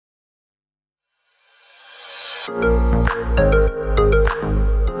The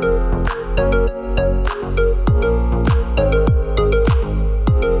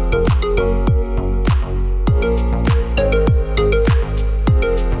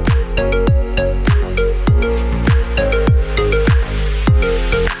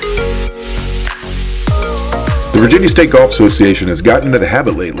Virginia State Golf Association has gotten into the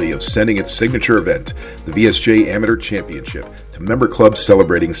habit lately of sending its signature event, the VSGA Amateur Championship, to member clubs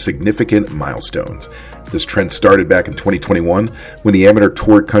celebrating significant milestones. This trend started back in 2021 when the Amateur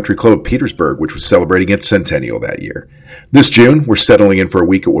Country Club of Petersburg, which was celebrating its centennial that year. This June, we're settling in for a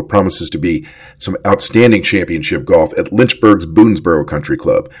week at what promises to be some outstanding championship golf at Lynchburg's Boonsboro Country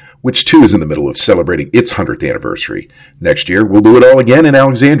Club, which too is in the middle of celebrating its 100th anniversary. Next year, we'll do it all again in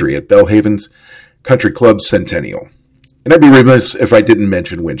Alexandria at Belhaven's Country Club's centennial. And I'd be remiss if I didn't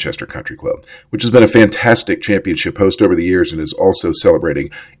mention Winchester Country Club, which has been a fantastic championship host over the years and is also celebrating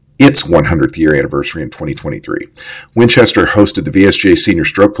its 100th year anniversary in 2023. Winchester hosted the VSGA Senior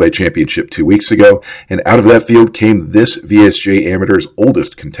Stroke Play Championship 2 weeks ago, and out of that field came this VSGA Amateur's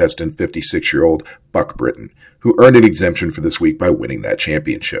oldest contestant, 56-year-old Buck Britton, who earned an exemption for this week by winning that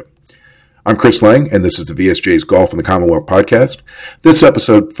championship. I'm Chris Lang, and this is the VSGA's Golf in the Commonwealth podcast. This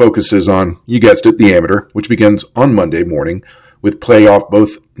episode focuses on, you guessed it, the Amateur, which begins on Monday morning with play off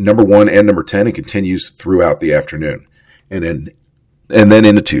both number 1 and number 10 and continues throughout the afternoon, and then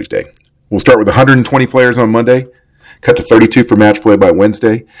into Tuesday. We'll start with 120 players on Monday, cut to 32 for match play by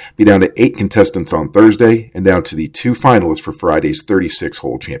Wednesday, be down to 8 contestants on Thursday, and down to the 2 finalists for Friday's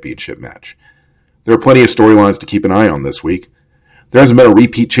 36-hole championship match. There are plenty of storylines to keep an eye on this week. There hasn't been a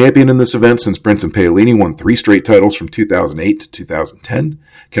repeat champion in this event since Brinson Paolini won 3 straight titles from 2008 to 2010.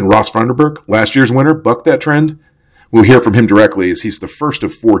 Can Ross Funderburke, last year's winner, buck that trend? We'll hear from him directly as he's the first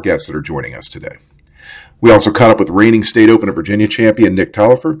of 4 guests that are joining us today. We also caught up with reigning State Open of Virginia champion Nick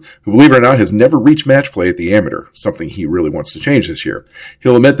Taliaferro, who, believe it or not, has never reached match play at the Amateur, something he really wants to change this year.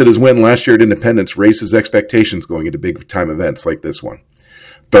 He'll admit that his win last year at Independence raised his expectations going into big-time events like this one.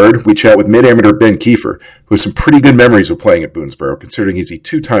 Third, we chat with mid-amateur Ben Keefer, who has some pretty good memories of playing at Boonsboro, considering he's a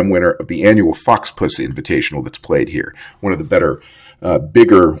 2-time winner of the annual Fox Puss Invitational that's played here, one of the better,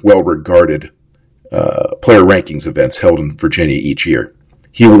 bigger, well-regarded player rankings events held in Virginia each year.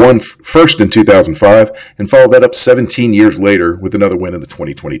 He won first in 2005 and followed that up 17 years later with another win in the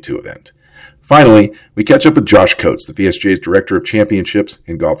 2022 event. Finally, we catch up with Josh Coates, the VSGA's Director of Championships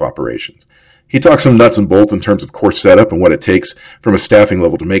and Golf Operations. He talks some nuts and bolts in terms of course setup and what it takes from a staffing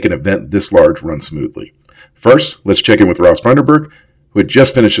level to make an event this large run smoothly. First, let's check in with Ross Funderburke, who had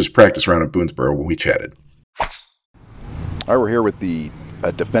just finished his practice round at Boonsboro when we chatted. All right, we're here with the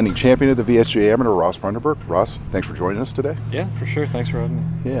defending champion of the VSGA Amateur, Ross Funderburke. Ross, thanks for joining us today. Yeah, for sure. Thanks for having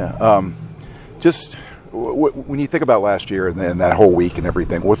me. Yeah. When you think about last year and that whole week and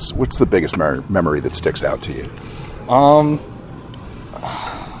everything, what's the biggest memory that sticks out to you?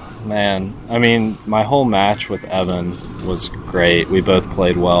 Man, I mean, my whole match with Evan was great. We both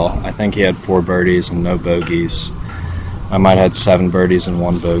played well. I think he had 4 birdies and no bogeys. I might have had 7 birdies and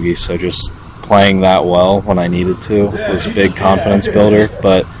 1 bogey, so just playing that well when I needed to was a big confidence builder.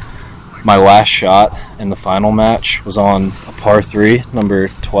 But my last shot in the final match was on a par 3, number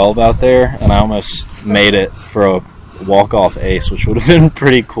 12 out there, and I almost made it for a walk-off ace, which would have been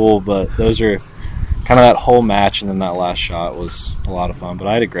pretty cool, but those are kind of that whole match, and then that last shot was a lot of fun. But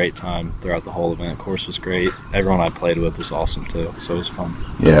I had a great time throughout the whole event. Course was great. Everyone I played with was awesome too, so it was fun.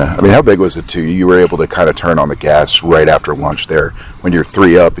 Yeah, I mean, how big was it too? You were able to kind of turn on the gas right after lunch there when you're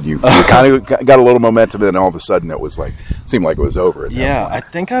 3 up, and you kind of got a little momentum, and then all of a sudden it seemed like it was over. Yeah, I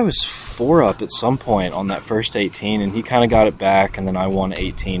think I was 4 up at some point on that first 18, and he kind of got it back, and then I won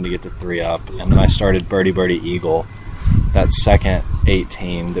 18 to get to 3 up, and then I started birdie eagle that second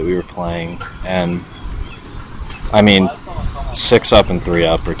 18 that we were playing, and I mean, 6 up and 3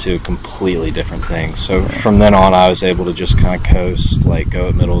 up are 2 completely different things. So from then on, I was able to just kind of coast, like go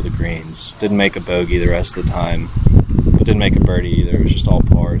at middle of the greens. Didn't make a bogey the rest of the time, but didn't make a birdie either. It was just all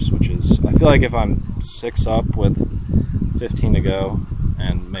pars, which is, I feel like if I'm 6 up with 15 to go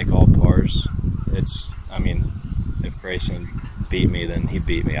and make all pars, it's, I mean, if Grayson beat me, then he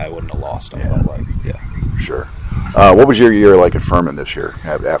beat me. I wouldn't have lost, I felt like, yeah. Sure. What was your year like at Furman this year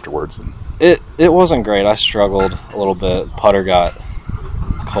afterwards? It wasn't great. I struggled a little bit. Putter got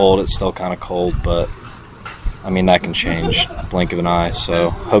cold. It's still kind of cold, but I mean, that can change blink of an eye. So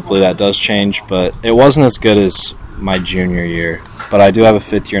hopefully that does change, but it wasn't as good as my junior year. But I do have a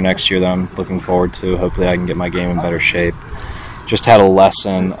 5th year next year that I'm looking forward to. Hopefully I can get my game in better shape. Just had a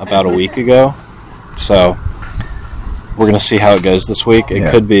lesson about a week ago, so we're going to see how it goes this week.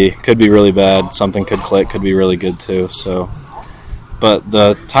 It could be really bad. Something could click, could be really good too. So But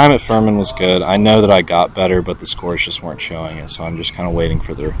the time at Furman was good. I know that I got better, but the scores just weren't showing it, so I'm just kind of waiting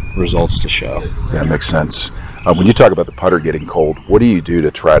for the results to show. That makes sense. When you talk about the putter getting cold, what do you do to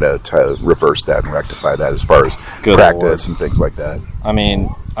try to reverse that and rectify that as far as practice and things like that? I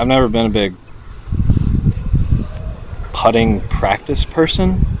mean, I've never been a big putting practice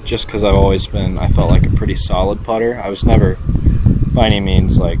person, just because I felt like a pretty solid putter. I was never by any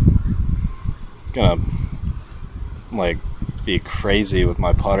means like gonna like be crazy with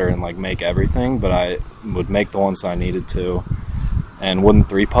my putter and like make everything, but I would make the ones I needed to and wouldn't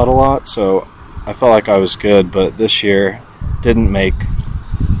 3-putt a lot, so I felt like I was good. But this year didn't make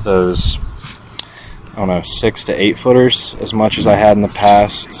those 6 to 8 footers as much as I had in the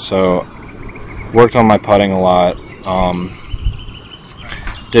past, so worked on my putting a lot.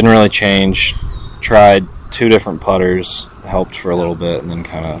 Didn't really change. Tried 2 different putters, helped for a little bit, and then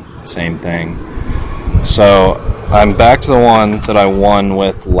kind of same thing. So I'm back to the one that I won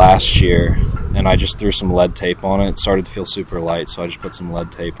with last year, and I just threw some lead tape on it. It started to feel super light, so I just put some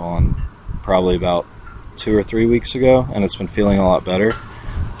lead tape on probably about 2 or 3 weeks ago, and it's been feeling a lot better.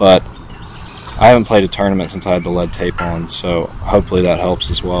 But I haven't played a tournament since I had the lead tape on, so hopefully that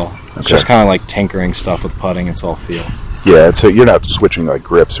helps as well. It's just kind of like tinkering stuff with putting. It's all feel. Yeah, so you're not switching like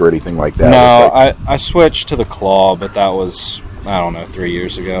grips or anything like that? No, I switched to the claw, but that was, 3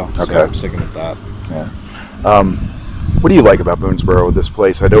 years ago, so I'm sticking with that. Yeah. What do you like about Boonsboro, this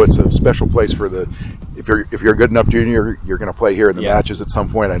place? I know it's a special place for if you're a good enough junior, you're going to play here in the matches at some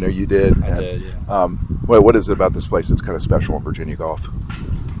point. I know you did. I did, yeah. What is it about this place that's kind of special in Virginia golf?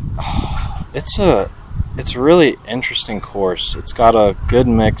 It's a really interesting course. It's got a good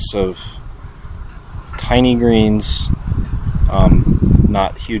mix of tiny greens,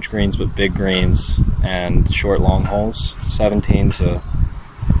 not huge greens, but big greens, and short long holes. 17's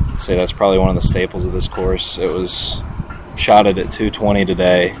I'd say that's probably one of the staples of this course. It was shotted at 220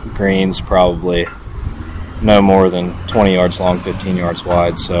 today. Greens probably no more than 20 yards long, 15 yards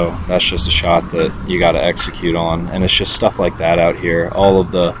wide, so that's just a shot that you got to execute on. And it's just stuff like that out here. All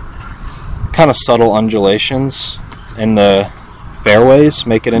of the kind of subtle undulations in the fairways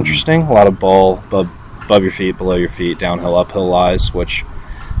make it interesting. A lot of ball above your feet, below your feet, downhill, uphill lies, which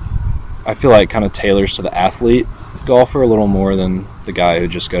I feel like kind of tailors to the athlete golfer a little more than the guy who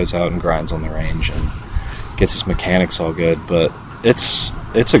just goes out and grinds on the range and gets his mechanics all good. But it's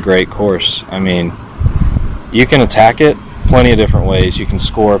a great course. I mean, you can attack it plenty of different ways. You can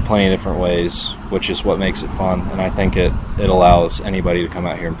score plenty of different ways, which is what makes it fun. And I think it allows anybody to come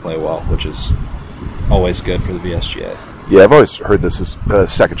out here and play well, which is always good for the VSGA. Yeah, I've always heard this is a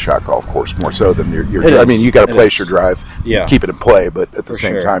second shot golf course more so than your drive. I mean, you got to place your drive, keep it in play, but at the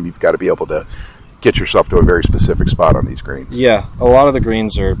same time, you've got to be able to get yourself to a very specific spot on these greens. Yeah, a lot of the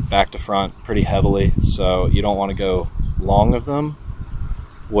greens are back to front pretty heavily, so you don't want to go long of them,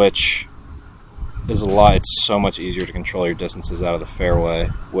 which is a lot. It's so much easier to control your distances out of the fairway,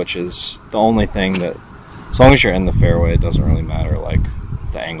 which is the only thing that, as long as you're in the fairway, it doesn't really matter like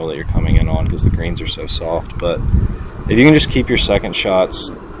the angle that you're coming in on, because the greens are so soft. But if you can just keep your second shots,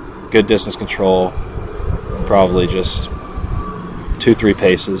 good distance control, probably just 2-3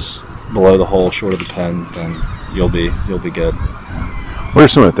 paces below the hole, short of the pin, then you'll be good. What are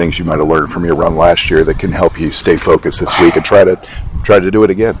some of the things you might have learned from your run last year that can help you stay focused this week and try to do it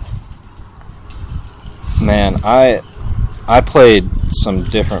again? Man, I played some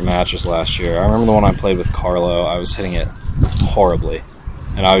different matches last year. I remember the one I played with Carlo. I was hitting it horribly,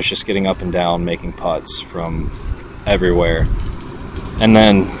 and I was just getting up and down, making putts from everywhere. And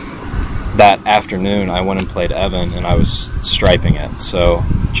then that afternoon, I went and played Evan, and I was striping it. So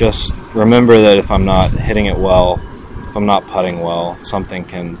just remember that if I'm not hitting it well, if I'm not putting well, something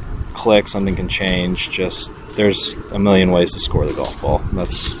can click, something can change. Just there's a million ways to score the golf ball.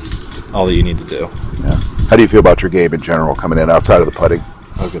 That's all that you need to do. Yeah. How do you feel about your game in general coming in outside of the putting?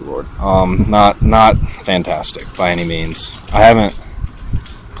 Oh, good Lord. Not fantastic by any means. I haven't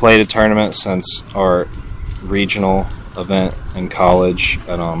played a tournament since our regional event in college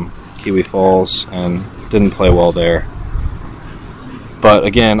at Kiwi Falls, and didn't play well there. But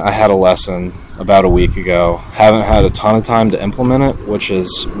again, I had a lesson about a week ago. Haven't had a ton of time to implement it, which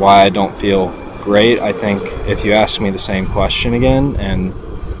is why I don't feel great. I think if you ask me the same question again in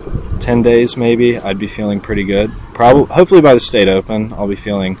 10 days maybe, I'd be feeling pretty good. Hopefully by the State Open, I'll be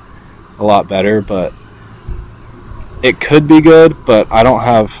feeling a lot better, but it could be good, but I don't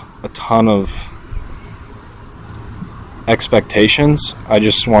have a ton of expectations. I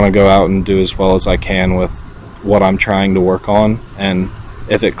just want to go out and do as well as I can with what I'm trying to work on, and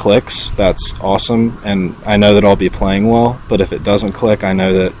if it clicks, that's awesome, and I know that I'll be playing well. But if it doesn't click, I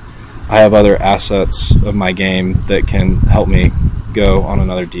know that I have other assets of my game that can help me go on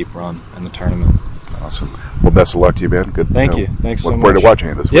another deep run in the tournament. Awesome. Well, best of luck to you, man. Good. Thank you. Thanks so much. Look forward to watching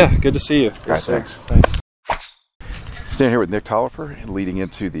it this week. Yeah, good to see you. All right, thanks. Standing here with Nick Taliaferro, leading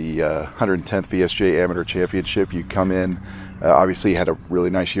into the 110th VSGA Amateur Championship. You come in, obviously you had a really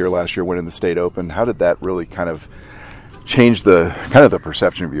nice year last year, winning the State Open. How did that really kind of change the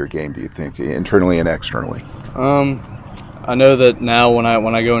perception of your game, do you think, internally and externally? I know that now when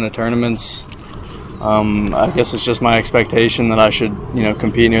I go into tournaments, I guess it's just my expectation that I should,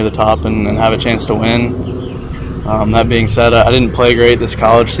 compete near the top and have a chance to win. That being said, I didn't play great this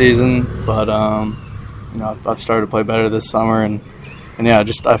college season, but I've started to play better this summer, and yeah,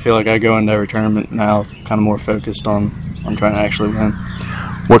 I feel like I go into every tournament now kind of more focused on trying to actually win.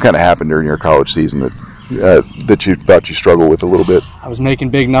 What kind of happened during your college season that you thought you struggled with a little bit? I was making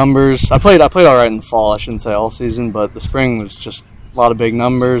big numbers. I played all right in the fall. I shouldn't say all season, but the spring was just a lot of big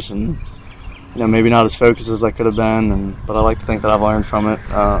numbers, and maybe not as focused as I could have been. But I like to think that I've learned from it.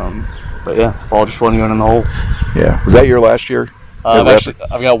 But yeah, the ball just wasn't going in the hole. Yeah, was that your last year?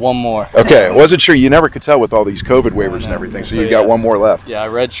 I've got one more. Okay, I wasn't sure. You never could tell with all these COVID waivers and everything, so you got one more left. Yeah, I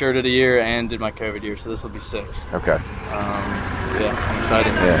redshirted a year and did my COVID year, so this will be 6. Okay. Yeah, I'm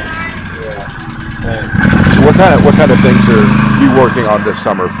excited. Yeah. So what kind of things are you working on this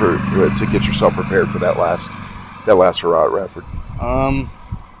summer to get yourself prepared for that last hurrah at Radford?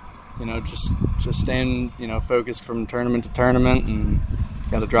 Just staying focused from tournament to tournament, and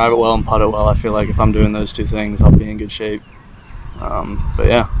got to drive it well and putt it well. I feel like if I'm doing those two things, I'll be in good shape. But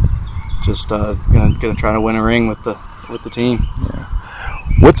yeah, just gonna try to win a ring with the team. Yeah.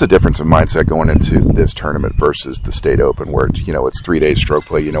 What's the difference of mindset going into this tournament versus the State Open, where it's 3 days stroke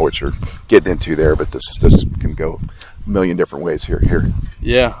play? You know what you're getting into there, but this can go a million different ways here.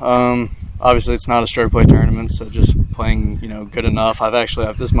 Yeah. Obviously, it's not a stroke play tournament, so just playing good enough. This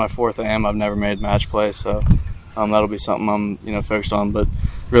is my 4th AM. I've never made match play, so that'll be something I'm focused on. But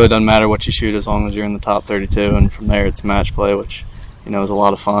it really doesn't matter what you shoot as long as you're in the top 32, and from there it's match play, which is a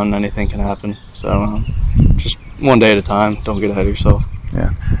lot of fun. Anything can happen. So just one day at a time. Don't get ahead of yourself.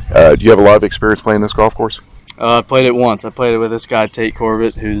 Yeah. Do you have a lot of experience playing this golf course? I played it once. I played it with this guy, Tate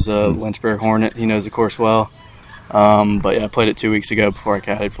Corbett, who's a Lynchburg Hornet. He knows the course well. But yeah, I played it 2 weeks ago before I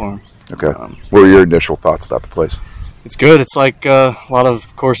caddied for him. Okay. What were your initial thoughts about the place? It's good. It's like a lot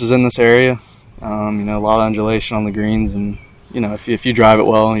of courses in this area. A lot of undulation on the greens, and if you drive it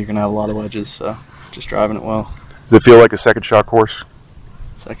well, you're gonna have a lot of wedges. So just driving it well. Does it feel like a second shot course?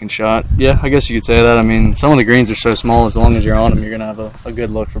 Second shot, yeah, I guess you could say that. I mean, some of the greens are so small. As long as you're on them, you're gonna have a good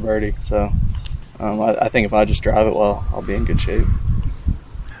look for birdie. So I think if I just drive it well, I'll be in good shape.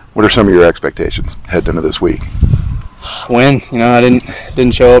 What are some of your expectations heading into this week? Win. I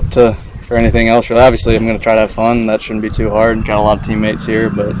didn't show up for anything else. Really, obviously, I'm going to try to have fun. That shouldn't be too hard. Got a lot of teammates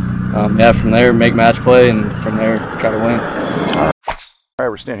here, but from there, make match play, and from there, try to win. All right,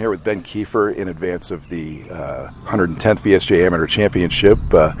 we're standing here with Ben Keefer in advance of the 110th VSGA Amateur Championship.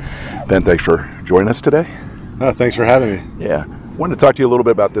 Ben, thanks for joining us today. Thanks for having me. Yeah. Wanted to talk to you a little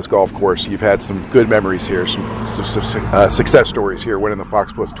bit about this golf course. You've had some good memories here, some success stories here, winning the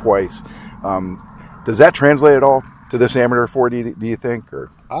Fox Puss twice. Does that translate at all to this amateur for you, do you think? Or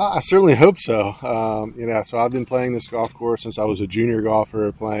I certainly hope so. So I've been playing this golf course since I was a junior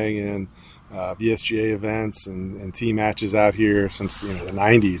golfer, playing in VSGA events and team matches out here since the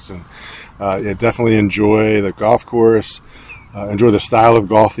 90s, and definitely enjoy the golf course. Enjoy the style of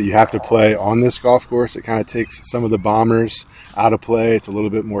golf that you have to play on this golf course. It kind of takes some of the bombers out of play. It's a little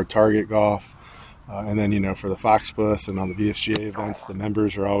bit more target golf. And then, for the Fox Puss and on the VSGA events, the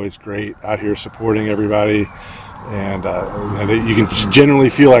members are always great out here supporting everybody. And you can generally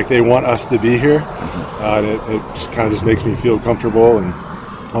feel like they want us to be here. It just kind of just makes me feel comfortable and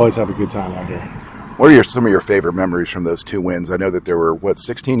always have a good time out here. What are some of your favorite memories from those 2 wins? I know that they were,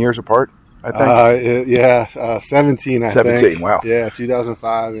 16 years apart, I think? 17, I think. 17, wow. Yeah,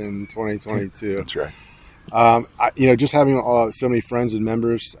 2005 and 2022. That's right. Just having so many friends and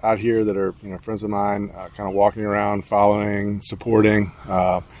members out here that are, friends of mine, kind of walking around, following, supporting.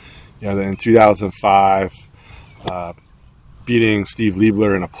 In 2005, beating Steve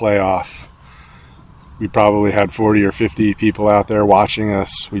Liebler in a playoff, we probably had 40 or 50 people out there watching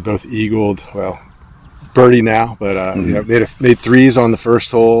us. We both eagled, birdie now, but made threes on the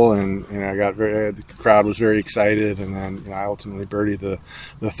first hole, and the crowd was very excited, and then I ultimately birdied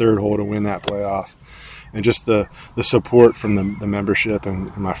the third hole to win that playoff. And just the support from the membership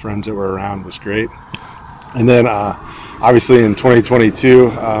and my friends that were around was great. And then obviously in 2022,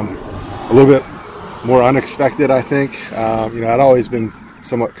 a little bit more unexpected, I think. I'd always been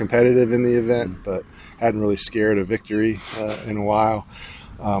somewhat competitive in the event, but hadn't really scared a victory in a while.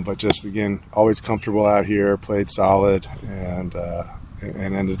 But just, again, always comfortable out here, played solid, and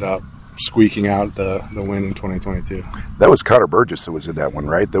ended up squeaking out the win in 2022. That was Connor Burgess that was in that one,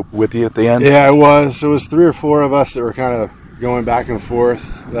 right? With you at the end? Yeah, it was. There was 3 or 4 of us that were kind of going back and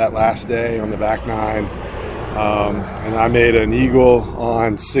forth that last day on the back nine. And I made an eagle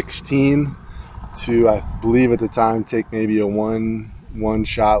on 16 to, I believe at the time, take maybe a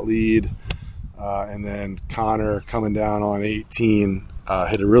one-shot lead. And then Connor, coming down on 18,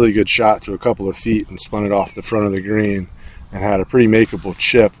 hit a really good shot to a couple of feet and spun it off the front of the green and had a pretty makeable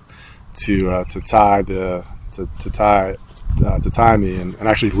chip to tie me and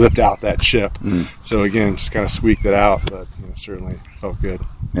actually lipped out that chip. So again, just kind of squeaked it out, but certainly felt good.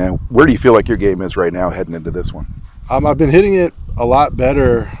 Yeah. Where do you feel like your game is right now heading into this one? I've been hitting it a lot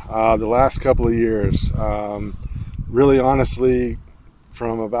better the last couple of years. Really, honestly,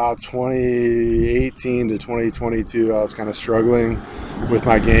 from about 2018 to 2022, I was kind of struggling with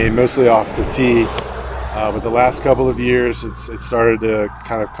my game, mostly off the tee. But the last couple of years, it started to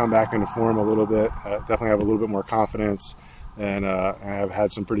kind of come back into form a little bit. Definitely have a little bit more confidence, and I've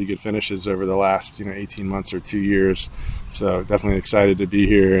had some pretty good finishes over the last 18 months or 2 years. So definitely excited to be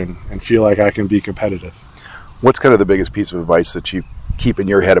here and feel like I can be competitive. What's kind of the biggest piece of advice that you keep in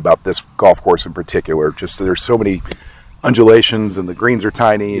your head about this golf course in particular? Just there's so many undulations and the greens are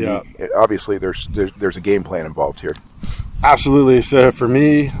tiny. And obviously, there's a game plan involved here. Absolutely. So for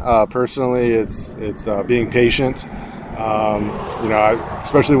me personally, it's being patient.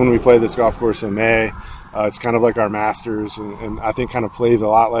 Especially when we play this golf course in May, it's kind of like our Masters, and I think kind of plays a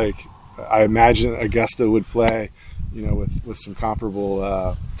lot like I imagine Augusta would play, with some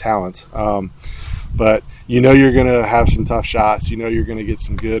comparable talent. But you're going to have some tough shots. You're going to get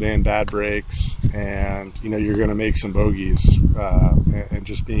some good and bad breaks, and you're going to make some bogeys. And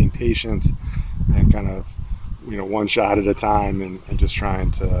just being patient and kind of one shot at a time, and just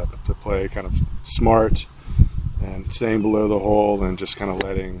trying to play kind of smart and staying below the hole, and just kind of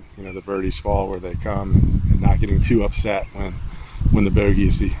letting the birdies fall where they come, and not getting too upset when the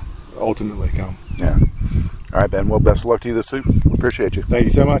bogeys ultimately come. Yeah. All right, Ben. Well, best of luck to you this week. We appreciate you. Thank you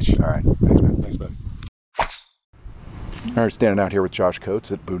so much. All right. Thanks, man. Thanks, bud. All right, standing out here with Josh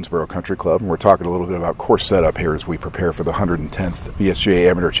Coates at Boonsboro Country Club, and we're talking a little bit about course setup here as we prepare for the 110th VSGA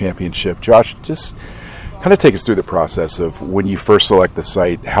Amateur Championship. Josh, just kind of take us through the process of when you first select the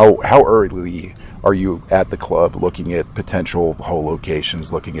site. How early are you at the club looking at potential hole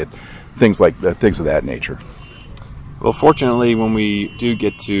locations, looking at things of that nature? Well, fortunately, when we do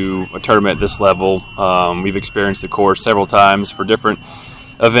get to a tournament at this level, we've experienced the course several times for different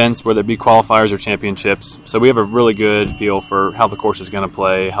events, whether it be qualifiers or championships. So we have a really good feel for how the course is going to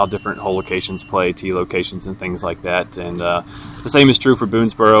play, how different hole locations play, tee locations, and things like that. And the same is true for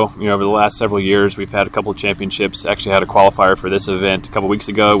Boonsboro. Over the last several years, we've had a couple of championships. Actually had a qualifier for this event a couple weeks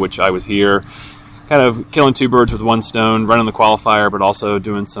ago, which I was here, kind of killing 2 birds with 1 stone, running the qualifier, but also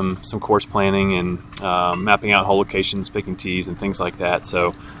doing some course planning and mapping out hole locations, picking tees, and things like that.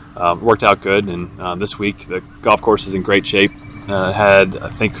 So it worked out good. And this week, the golf course is in great shape. Had, I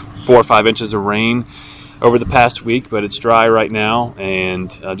think, 4 or 5 inches of rain over the past week, but it's dry right now. And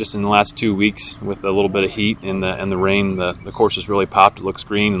just in the last 2 weeks, with a little bit of heat and the rain, the course has really popped. It looks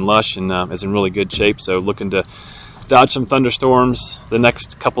green and lush, and is in really good shape. So looking to dodge some thunderstorms the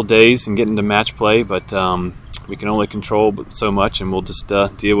next couple days and get into match play. But we can only control so much, and we'll just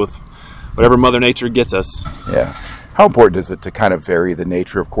deal with whatever Mother Nature gets us. Yeah. How important is it to kind of vary the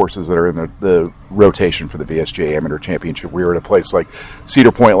nature of courses that are in the rotation for the VSGA Amateur Championship? We were at a place like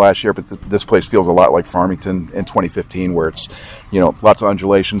Cedar Point last year, but this place feels a lot like Farmington in 2015, where it's, lots of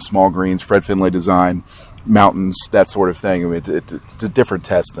undulation, small greens, Fred Finlay design, mountains, that sort of thing. I mean, it's a different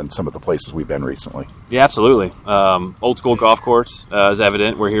test than some of the places we've been recently. Yeah, absolutely. Old school golf course is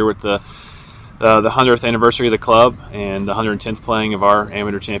evident. We're here with the 100th anniversary of the club and the 110th playing of our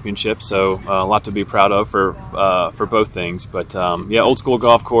amateur championship, so a lot to be proud of for both things. But old school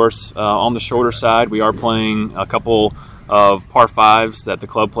golf course. On the shorter side, we are playing a couple of par 5s that the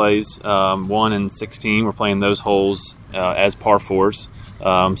club plays. 1 and 16, we're playing those holes as par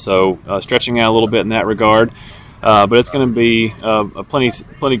 4s. So stretching out a little bit in that regard. But it's going to be a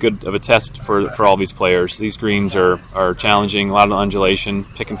plenty good of a test for all these players. These greens are challenging, a lot of undulation.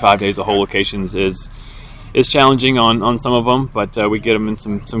 Picking 5 days of hole locations is challenging on some of them, but we get them in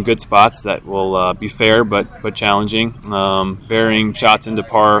some good spots that will be fair but challenging. Varying shots into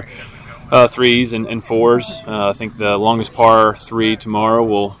par 3s and 4s. I think the longest par 3 tomorrow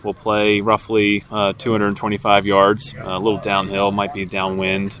will play roughly 225 yards. A little downhill, might be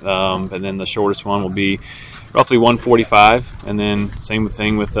downwind, and then the shortest one will be roughly 145, and then same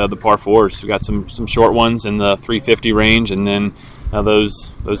thing with the par 4s. We got some short ones in the 350 range, and then Now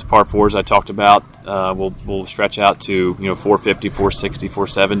those par fours I talked about will stretch out to 450, 460,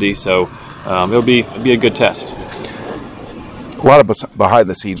 470. So it'll be a good test. A lot of behind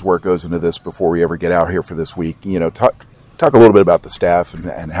the scenes work goes into this before we ever get out here for this week. Talk a little bit about the staff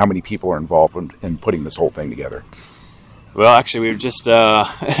and how many people are involved in putting this whole thing together. Well, actually, we were just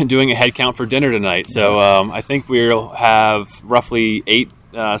doing a head count for dinner tonight. So I think we'll have roughly 8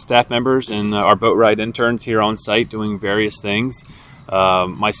 staff members and our boat ride interns here on site doing various things.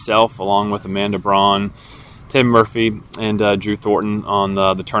 Myself, along with Amanda Braun, Tim Murphy, and Drew Thornton on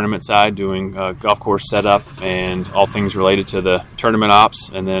the tournament side, doing golf course setup and all things related to the tournament ops.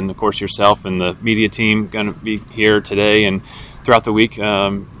 And then, of course, yourself and the media team going to be here today and throughout the week,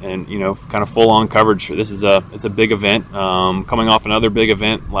 and kind of full-on coverage. It's a big event, coming off another big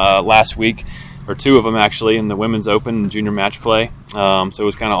event last week, or 2 of them actually, in the Women's Open and Junior Match Play. So it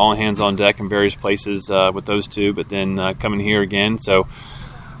was kind of all hands on deck in various places with those 2, but then coming here again. So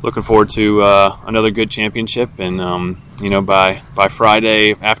looking forward to another good championship, and by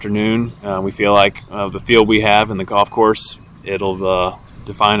Friday afternoon, we feel like the field we have and the golf course, it'll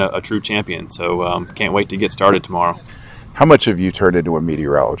define a true champion. So can't wait to get started tomorrow. How much have you turned into a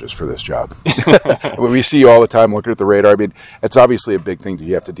meteorologist for this job? We see you all the time looking at the radar. I mean, it's obviously a big thing that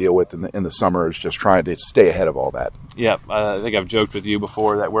you have to deal with in the summer, is just trying to stay ahead of all that. Yeah, I think I've joked with you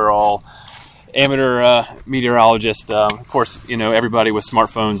before that we're all amateur meteorologists. Of course, everybody with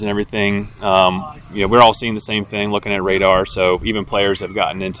smartphones and everything, we're all seeing the same thing, looking at radar. So even players have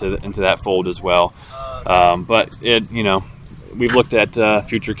gotten into that fold as well. But we've looked at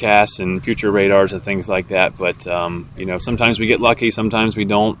Futurecasts and future radars and things like that, but sometimes we get lucky, sometimes we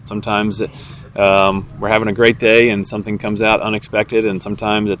don't. Sometimes we're having a great day and something comes out unexpected, and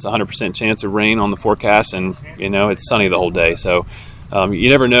sometimes it's 100% chance of rain on the forecast, and it's sunny the whole day. So you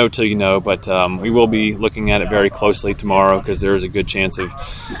never know till you know, but we will be looking at it very closely tomorrow, because there is a good chance of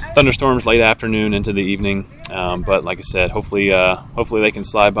thunderstorms late afternoon into the evening. But like I said, hopefully they can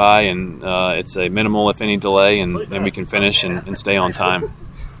slide by, and it's a minimal, if any, delay, and then we can finish and stay on time.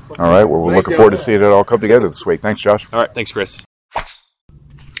 All right. Well, we're looking forward to seeing it all come together this week. Thanks, Josh. All right. Thanks, Chris.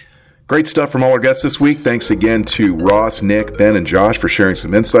 Great stuff from all our guests this week. Thanks again to Ross, Nick, Ben, and Josh for sharing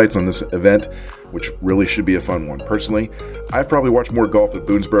some insights on this event, which really should be a fun one. Personally, I've probably watched more golf at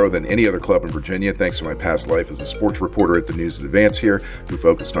Boonsboro than any other club in Virginia, thanks to my past life as a sports reporter at the News in Advance here, who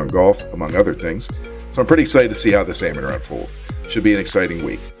focused on golf, among other things. So I'm pretty excited to see how this amateur unfolds. Should be an exciting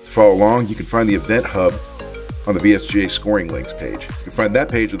week. To follow along, you can find the event hub on the VSGA scoring links page. You can find that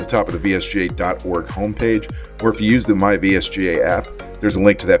page at the top of the VSGA.org homepage, or if you use the My VSGA app, there's a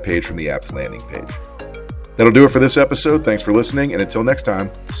link to that page from the app's landing page. That'll do it for this episode. Thanks for listening, and until next time,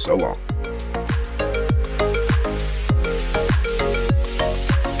 so long.